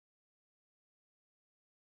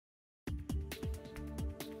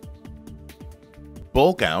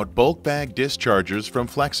Bulk-out, bulk-bag dischargers from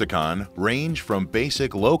Flexicon range from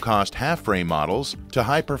basic low-cost half-frame models to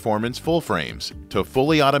high-performance full frames to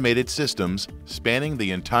fully automated systems spanning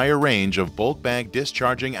the entire range of bulk-bag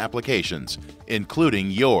discharging applications, including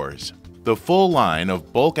yours. The full line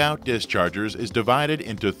of bulk-out dischargers is divided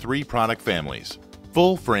into three product families.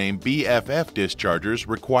 Full-frame BFF dischargers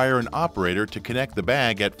require an operator to connect the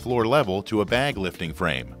bag at floor level to a bag lifting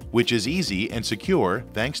frame, which is easy and secure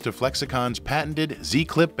thanks to Flexicon's patented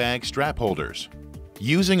Z-clip bag strap holders.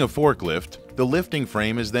 Using a forklift, the lifting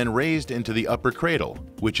frame is then raised into the upper cradle,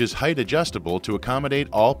 which is height adjustable to accommodate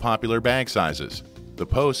all popular bag sizes. The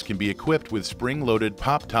posts can be equipped with spring-loaded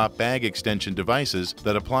pop-top bag extension devices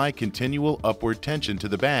that apply continual upward tension to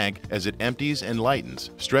the bag as it empties and lightens,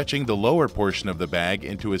 stretching the lower portion of the bag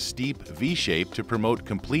into a steep V shape to promote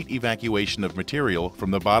complete evacuation of material from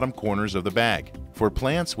the bottom corners of the bag. For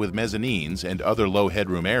plants with mezzanines and other low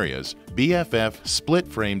headroom areas, BFF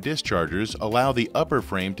split-frame dischargers allow the upper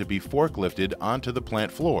frame to be forklifted onto the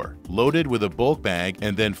plant floor, loaded with a bulk bag,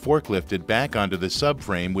 and then forklifted back onto the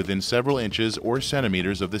subframe within several inches or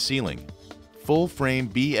centimeters of the ceiling. Full-frame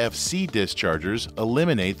BFC dischargers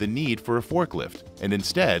eliminate the need for a forklift and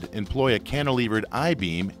instead employ a cantilevered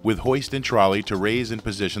I-beam with hoist and trolley to raise and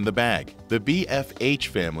position the bag. The BFH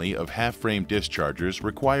family of half-frame dischargers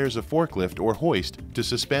requires a forklift or hoist to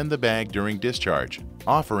suspend the bag during discharge,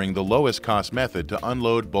 offering the lowest cost method to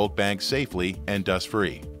unload bulk bags safely and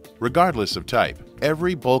dust-free. Regardless of type,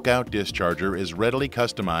 every bulk-out discharger is readily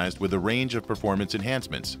customized with a range of performance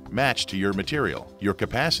enhancements matched to your material, your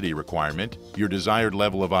capacity requirement, your desired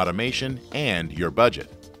level of automation, and your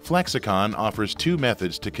budget. Flexicon offers two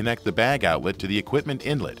methods to connect the bag outlet to the equipment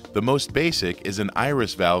inlet. The most basic is an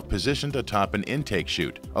iris valve positioned atop an intake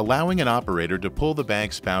chute, allowing an operator to pull the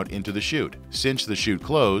bag spout into the chute, cinch the chute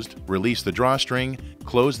closed, release the drawstring,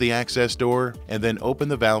 close the access door, and then open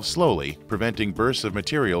the valve slowly, preventing bursts of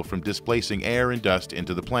material from displacing air and dust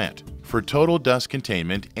into the plant. For total dust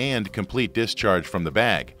containment and complete discharge from the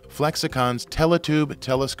bag, Flexicon's Teletube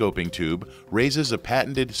telescoping tube raises a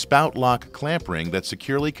patented spout lock clamp ring that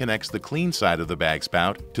securely connects the clean side of the bag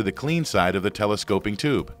spout to the clean side of the telescoping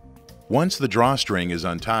tube. Once the drawstring is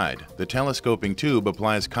untied, the telescoping tube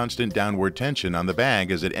applies constant downward tension on the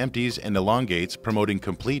bag as it empties and elongates, promoting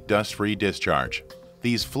complete dust-free discharge.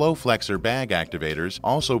 These flow flexor bag activators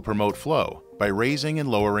also promote flow by raising and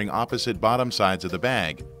lowering opposite bottom sides of the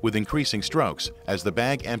bag with increasing strokes as the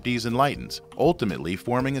bag empties and lightens, ultimately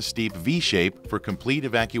forming a steep V shape for complete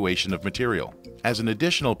evacuation of material. As an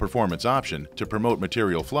additional performance option to promote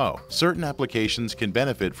material flow, certain applications can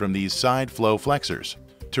benefit from these side flow flexors.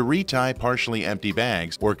 To retie partially empty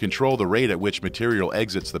bags or control the rate at which material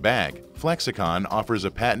exits the bag, Flexicon offers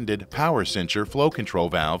a patented power cincher flow control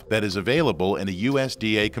valve that is available in a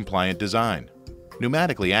USDA-compliant design.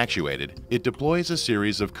 Pneumatically actuated, it deploys a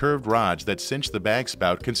series of curved rods that cinch the bag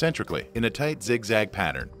spout concentrically in a tight zigzag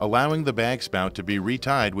pattern, allowing the bag spout to be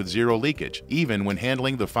retied with zero leakage, even when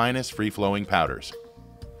handling the finest free-flowing powders.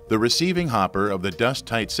 The receiving hopper of the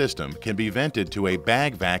dust-tight system can be vented to a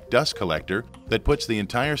bag vac dust collector that puts the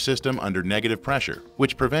entire system under negative pressure,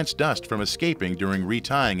 which prevents dust from escaping during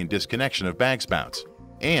retying and disconnection of bag spouts,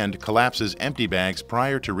 and collapses empty bags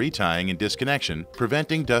prior to retying and disconnection,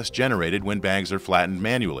 preventing dust generated when bags are flattened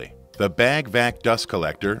manually. The bag vac dust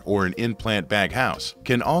collector, or an in-plant bag house,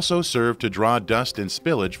 can also serve to draw dust and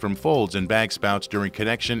spillage from folds in bag spouts during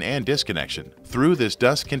connection and disconnection. Through this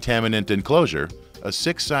dust contaminant enclosure, a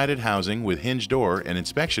six-sided housing with hinge door and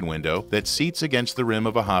inspection window that seats against the rim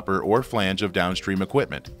of a hopper or flange of downstream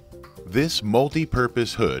equipment. This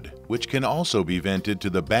multi-purpose hood, which can also be vented to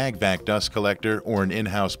the bag vac dust collector or an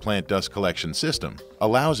in-house plant dust collection system,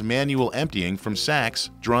 allows manual emptying from sacks,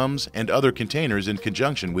 drums, and other containers in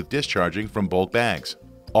conjunction with discharging from bulk bags.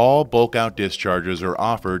 All bulk-out dischargers are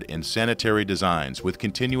offered in sanitary designs with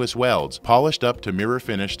continuous welds polished up to mirror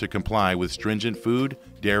finish to comply with stringent food,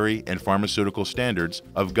 dairy, and pharmaceutical standards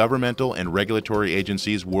of governmental and regulatory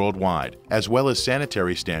agencies worldwide, as well as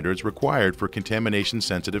sanitary standards required for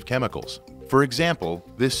contamination-sensitive chemicals. For example,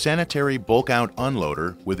 this sanitary bulk-out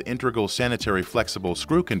unloader with integral sanitary flexible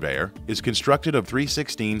screw conveyor is constructed of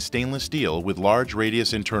 316 stainless steel with large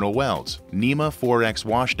radius internal welds, NEMA 4X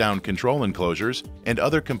washdown control enclosures, and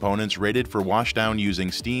other components rated for washdown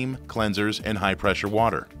using steam, cleansers, and high-pressure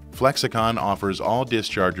water. Flexicon offers all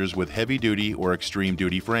dischargers with heavy-duty or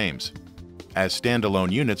extreme-duty frames, as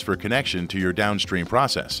standalone units for connection to your downstream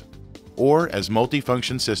process, or as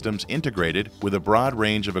multifunction systems integrated with a broad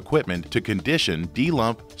range of equipment to condition,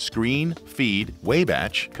 delump, screen, feed, weigh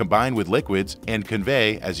batch, combine with liquids, and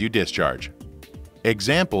convey as you discharge.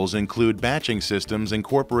 Examples include batching systems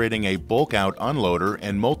incorporating a bulk-out unloader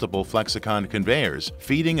and multiple Flexicon conveyors,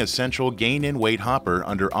 feeding a central gain-in-weight hopper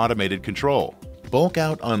under automated control.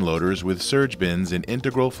 Bulk-out unloaders with surge bins and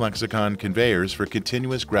integral Flexicon conveyors for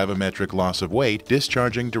continuous gravimetric loss of weight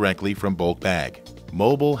discharging directly from bulk bag.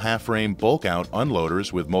 Mobile half-frame bulk-out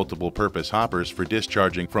unloaders with multiple-purpose hoppers for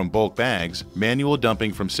discharging from bulk bags, manual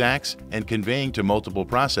dumping from sacks, and conveying to multiple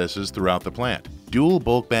processes throughout the plant. Dual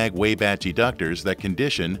bulk bag weigh batch eductors that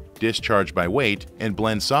condition, discharge by weight, and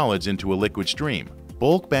blend solids into a liquid stream.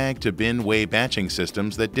 Bulk bag to bin weigh batching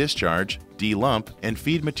systems that discharge, de-lump, and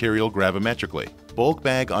feed material gravimetrically. Bulk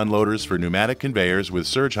bag unloaders for pneumatic conveyors with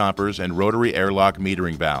surge hoppers and rotary airlock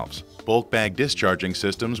metering valves. Bulk bag discharging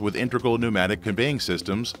systems with integral pneumatic conveying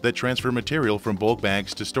systems that transfer material from bulk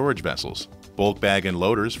bags to storage vessels. Bulk bag and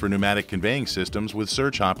loaders for pneumatic conveying systems with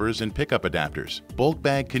surge hoppers and pickup adapters. Bulk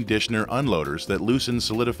bag conditioner unloaders that loosen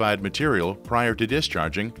solidified material prior to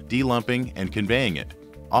discharging, delumping, and conveying it.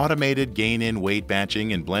 Automated gain-in-weight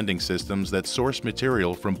batching and blending systems that source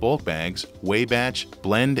material from bulk bags, weigh batch,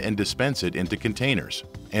 blend, and dispense it into containers.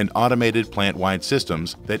 And automated plant-wide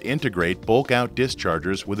systems that integrate bulk-out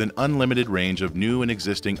dischargers with an unlimited range of new and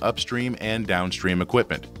existing upstream and downstream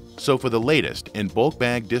equipment. So for the latest in bulk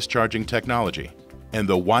bag discharging technology and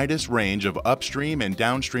the widest range of upstream and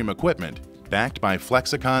downstream equipment, backed by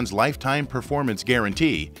Flexicon's lifetime performance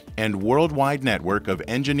guarantee and worldwide network of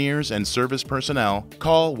engineers and service personnel,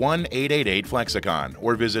 call 1-888-FLEXICON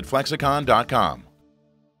or visit flexicon.com.